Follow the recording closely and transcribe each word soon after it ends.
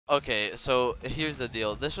Okay, so here's the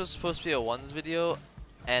deal. This was supposed to be a ones video,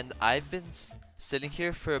 and I've been sitting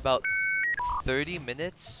here for about 30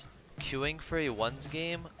 minutes queuing for a ones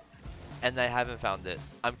game, and I haven't found it.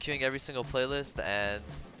 I'm queuing every single playlist, and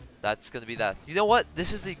that's gonna be that. You know what?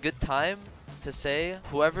 This is a good time to say,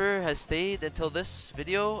 whoever has stayed until this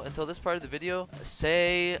video, until this part of the video,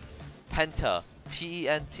 say Penta,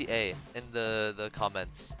 P-E-N-T-A, in the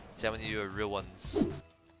comments. See how many of you are real ones.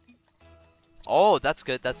 Oh, that's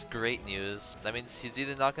good. That's great news. That means he's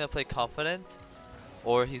either not gonna play confident,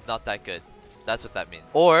 or he's not that good. That's what that means.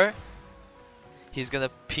 Or he's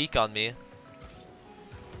gonna peek on me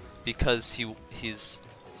because he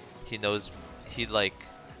knows he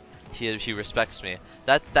respects me.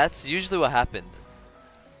 That's usually what happened.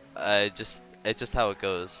 It's just how it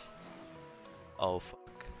goes. Oh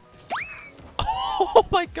fuck. Oh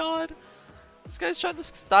my god. This guy's trying to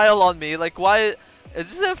style on me. Like, why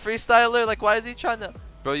is this a freestyler? Like, why is he trying to?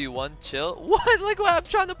 Bro, you won, chill. What? Like, what? I'm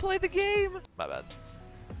trying to play the game. My bad.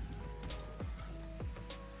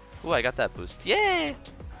 Ooh, I got that boost. Yay!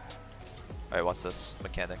 Alright, watch this.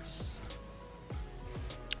 Mechanics.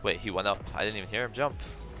 Wait, he went up. I didn't even hear him jump.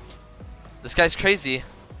 This guy's crazy.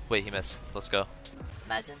 Wait, he missed. Let's go.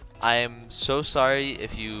 Imagine. I'm so sorry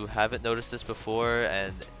if you haven't noticed this before,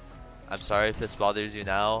 and I'm sorry if this bothers you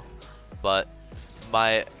now, but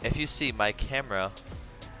if you see, my camera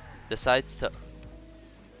decides to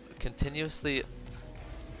continuously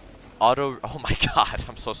oh my god,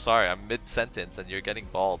 I'm so sorry, I'm mid-sentence and you're getting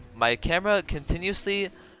bald. My camera continuously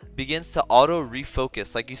begins to auto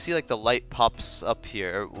refocus. Like, you see, like, the light pops up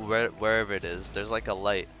here, or wherever it is. There's like a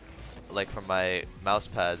light, like, from my mouse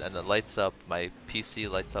pad, and it lights up. My PC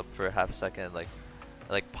lights up for half a second,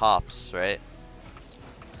 like pops, right?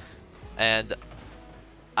 And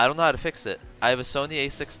I don't know how to fix it. I have a Sony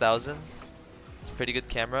a6000. It's a pretty good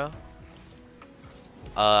camera.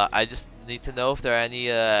 I just need to know if there are any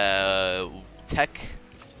tech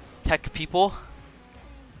people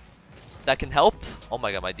that can help. Oh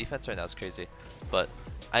my god, my defense right now is crazy. But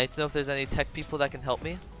I need to know if there's any tech people that can help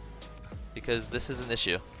me, because this is an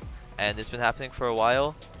issue, and it's been happening for a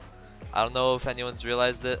while. I don't know if anyone's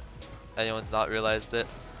realized it. Anyone's not realized it.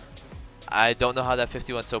 I don't know how that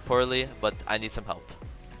 50 went so poorly, but I need some help.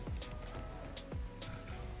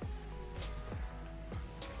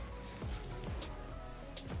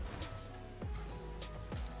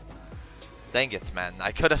 Dang it, man.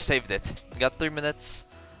 I could have saved it. We got 3 minutes.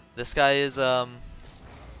 This guy is, I'm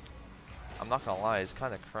not gonna lie, he's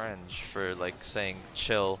kind of cringe for, like, saying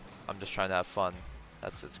chill. I'm just trying to have fun.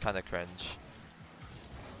 It's kind of cringe.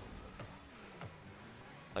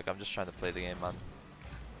 Like, I'm just trying to play the game, man.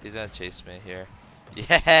 He's gonna chase me here.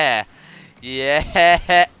 Yeah!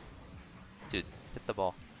 Yeah! Dude, hit the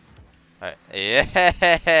ball. Alright.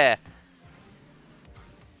 Yeah!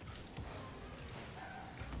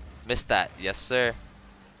 Missed that. Yes, sir.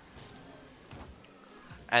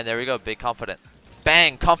 And there we go. Big confident.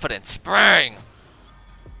 Bang! Confidence. Bang!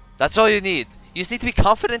 That's all you need. You just need to be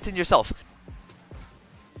confident in yourself.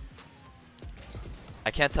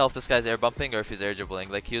 I can't tell if this guy's air bumping or if he's air dribbling.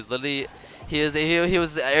 Like, he was literally, he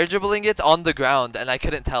was air dribbling it on the ground, and I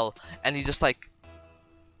couldn't tell. And he just like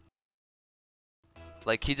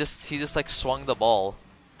he just like swung the ball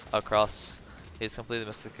across. He's completely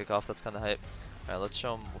missed the kickoff. That's kind of hype. All right, let's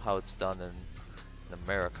show him how it's done in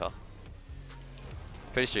America.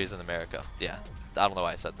 Pretty sure he's in America. Yeah, I don't know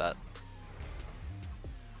why I said that.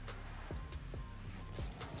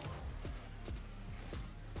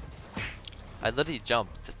 I literally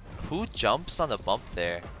jumped. Who jumps on a bump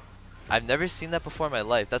there? I've never seen that before in my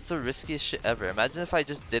life. That's the riskiest shit ever. Imagine if I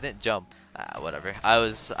just didn't jump. Whatever. I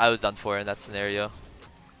was done for in that scenario.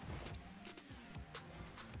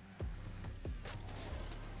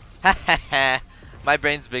 My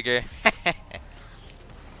brain's bigger.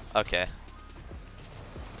 Okay.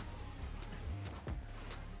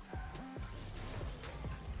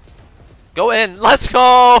 Go in. Let's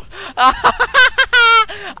go.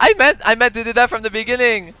 I meant to do that from the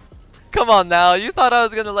beginning. Come on now. You thought I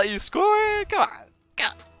was gonna let you score? Come on.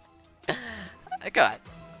 Come on. Come on.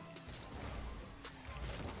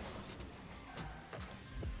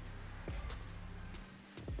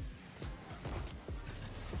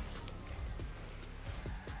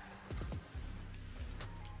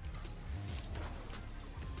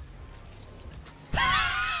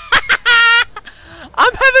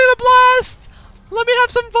 I'm having a blast. Let me have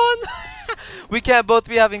some fun. We can't both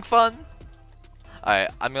be having fun. Alright,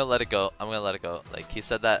 I'm gonna let it go. I'm gonna let it go. Like, he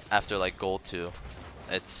said that after, like, goal 2.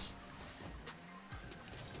 It's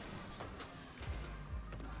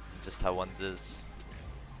just how ones is.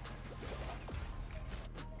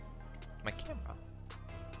 My camera.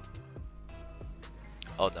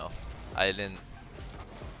 Oh no, I didn't.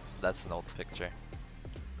 That's an old picture.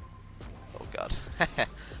 Oh god.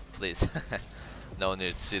 Please. No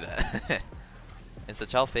need to see that. Insta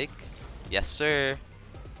chow fake. Yes sir.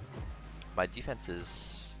 My defense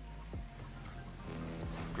is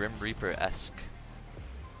Grim Reaper-esque.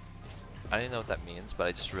 I don't even know what that means, but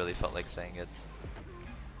I just really felt like saying it.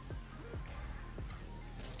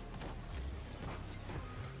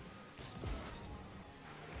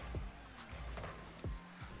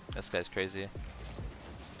 This guy's crazy.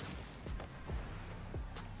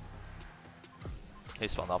 He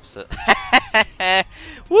spawned opposite.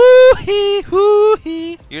 Woo-hee,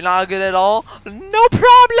 woo-hee. You're not good at all? No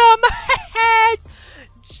problem!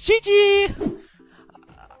 GG!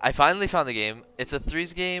 I finally found the game. It's a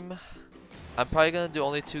threes game. I'm probably gonna do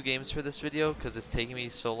only 2 games for this video because it's taking me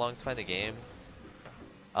so long to find a game.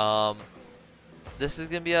 This is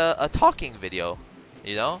gonna be a talking video,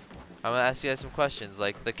 you know? I'm gonna ask you guys some questions,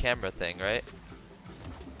 like the camera thing, right?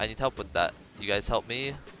 I need help with that. You guys help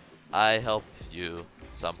me, I help you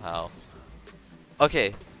somehow.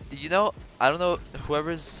 Okay, you know, I don't know,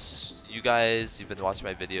 whoever's you guys, you've been watching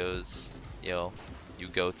my videos, you know, you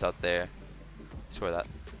goats out there. Score that.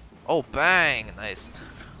 Oh, bang! Nice.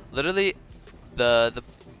 Literally, the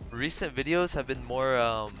recent videos have been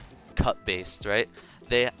more cut based, right?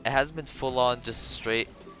 It hasn't been full on just straight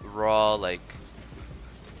raw like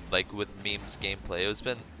with memes gameplay. It's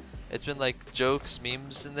been like jokes,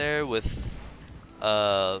 memes in there with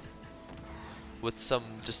some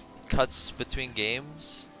just cuts between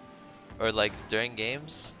games or like during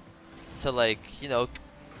games to like, you know,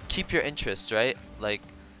 keep your interest, right? Like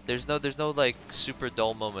there's no like super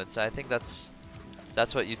dull moments. I think that's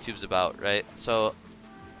what YouTube's about, right? So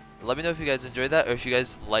let me know if you guys enjoy that or if you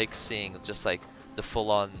guys like seeing just like the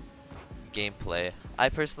full-on gameplay. I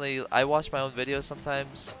personally watch my own videos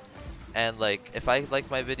sometimes, and like if I like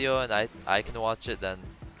my video and I can watch it, then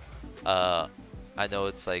I know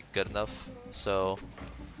it's like good enough. So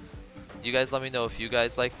you guys let me know if you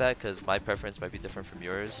guys like that, because my preference might be different from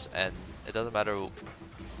yours, and it doesn't matter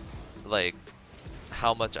like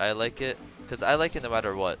how much I like it, because I like it no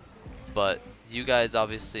matter what, but you guys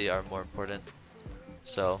obviously are more important.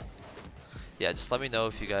 So yeah, just let me know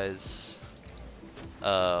if you guys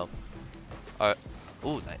are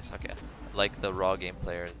ooh, nice, okay, like the raw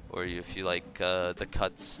gameplay, or if you like the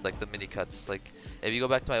cuts, like the mini cuts. Like if you go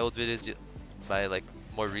back to my old videos, my like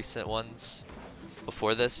more recent ones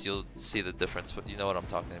before this, you'll see the difference. You know what I'm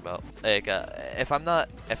talking about. Like if I'm not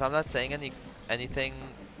saying anything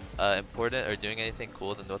important or doing anything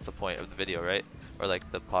cool, then what's the point of the video, right? Or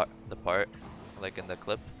like the part like in the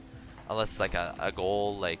clip, unless like a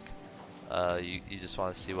goal, like you just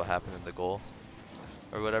want to see what happened in the goal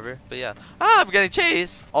or whatever. But yeah, I'm getting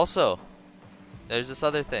chased. Also, there's this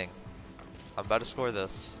other thing. I'm about to score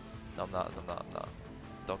this. No, I'm not.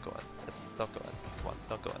 Don't go in. Don't go in. Come on,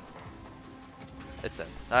 don't go in. It's in.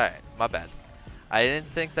 Alright, my bad. I didn't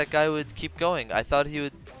think that guy would keep going. I thought he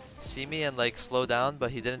would see me and like slow down,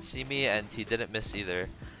 but he didn't see me and he didn't miss either.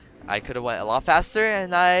 I could have went a lot faster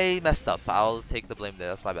and I messed up. I'll take the blame there.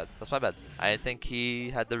 That's my bad. That's my bad. I didn't think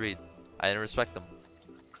he had the read. I didn't respect him.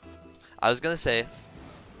 I was gonna say,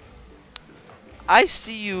 I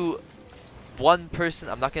see you, one person,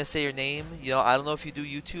 I'm not gonna say your name, you know, I don't know if you do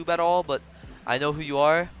YouTube at all, but I know who you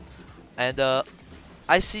are, and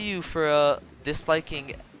I see you for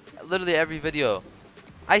disliking literally every video.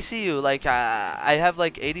 I see you, like I have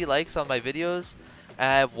like 80 likes on my videos,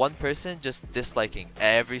 and I have one person just disliking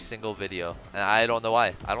every single video, and I don't know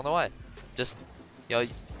why. I don't know why. Just, you know,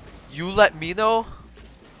 you let me know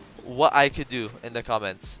what I could do in the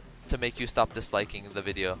comments to make you stop disliking the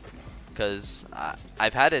video, because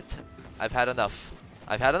I've had it. I've had enough.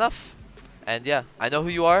 I've had enough. And yeah, I know who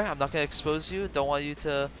you are. I'm not gonna expose you. Don't want you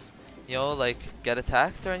to, you know, like get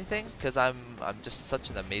attacked or anything, because I'm just such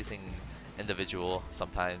an amazing individual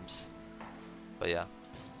sometimes. But yeah,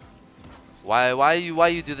 why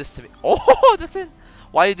you do this to me? Oh, that's it.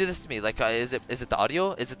 Why you do this to me? Like, is it the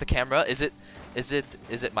audio? Is it the camera? Is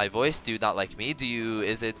it my voice? Do you not like me? Do you?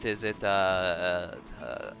 Is it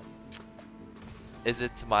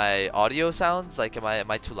my audio sounds? Like,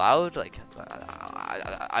 am I too loud? Like,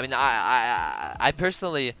 I mean, I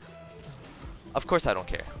personally, of course, I don't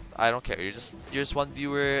care. I don't care. You're just one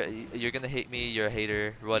viewer. You're gonna hate me. You're a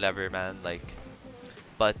hater. Whatever, man. Like,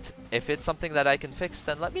 but if it's something that I can fix,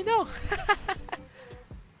 then let me know.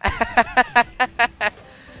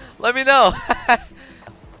 Let me know.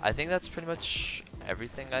 I think that's pretty much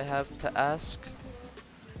everything I have to ask.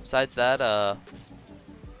 Besides that, I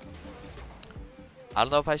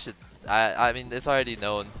don't know if I should. I mean, it's already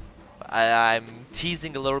known. I'm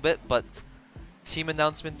teasing a little bit, but Team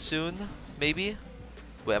announcement soon, maybe.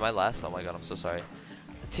 Wait, am I last? Oh my god, I'm so sorry.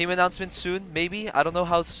 Team announcement soon, maybe. I don't know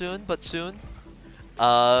how soon, but soon.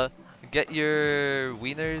 Get your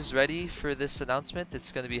wieners ready for this announcement.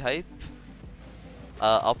 It's gonna be hype.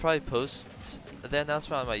 I'll probably post the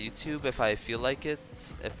announcement on my YouTube if I feel like it.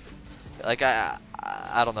 If like I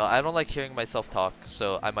don't know. I don't like hearing myself talk,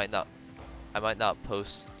 so I might not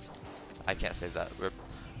post. I can't say that.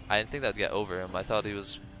 I didn't think that'd get over him. I thought he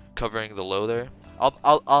was covering the low there.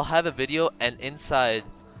 I'll have a video, and inside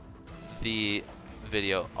the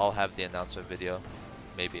video I'll have the announcement video,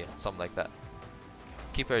 maybe something like that.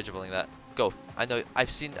 Keep air dribbling that. Go. I know.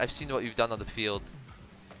 I've seen what you've done on the field.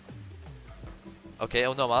 Okay,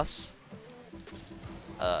 oh no mas.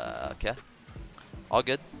 Okay. All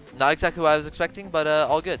good. Not exactly what I was expecting, but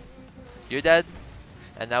all good. You're dead.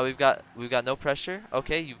 And now we've got no pressure.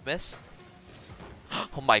 Okay, you've missed.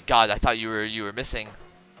 Oh my god, I thought you were missing.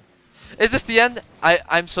 Is this the end?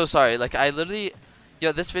 I'm so sorry. Like I literally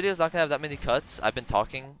yo, this video is not gonna have that many cuts. I've been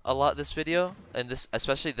talking a lot this video, and this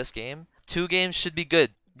especially this game. 2 games should be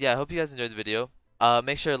good. Yeah, I hope you guys enjoyed the video.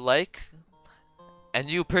 Make sure to like. And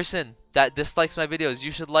you person that dislikes my videos,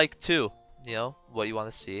 you should like too. You know, what you want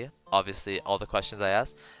to see. Obviously, all the questions I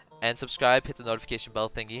asked. And subscribe, hit the notification bell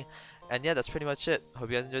thingy. And yeah, that's pretty much it. Hope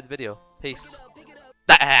you guys enjoyed the video. Peace.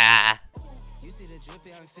 You see the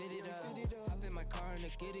drippy, I'm fitted up. Hop in my car and the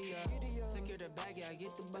giddy up. Secure the bag, yeah, I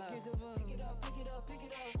get the bus.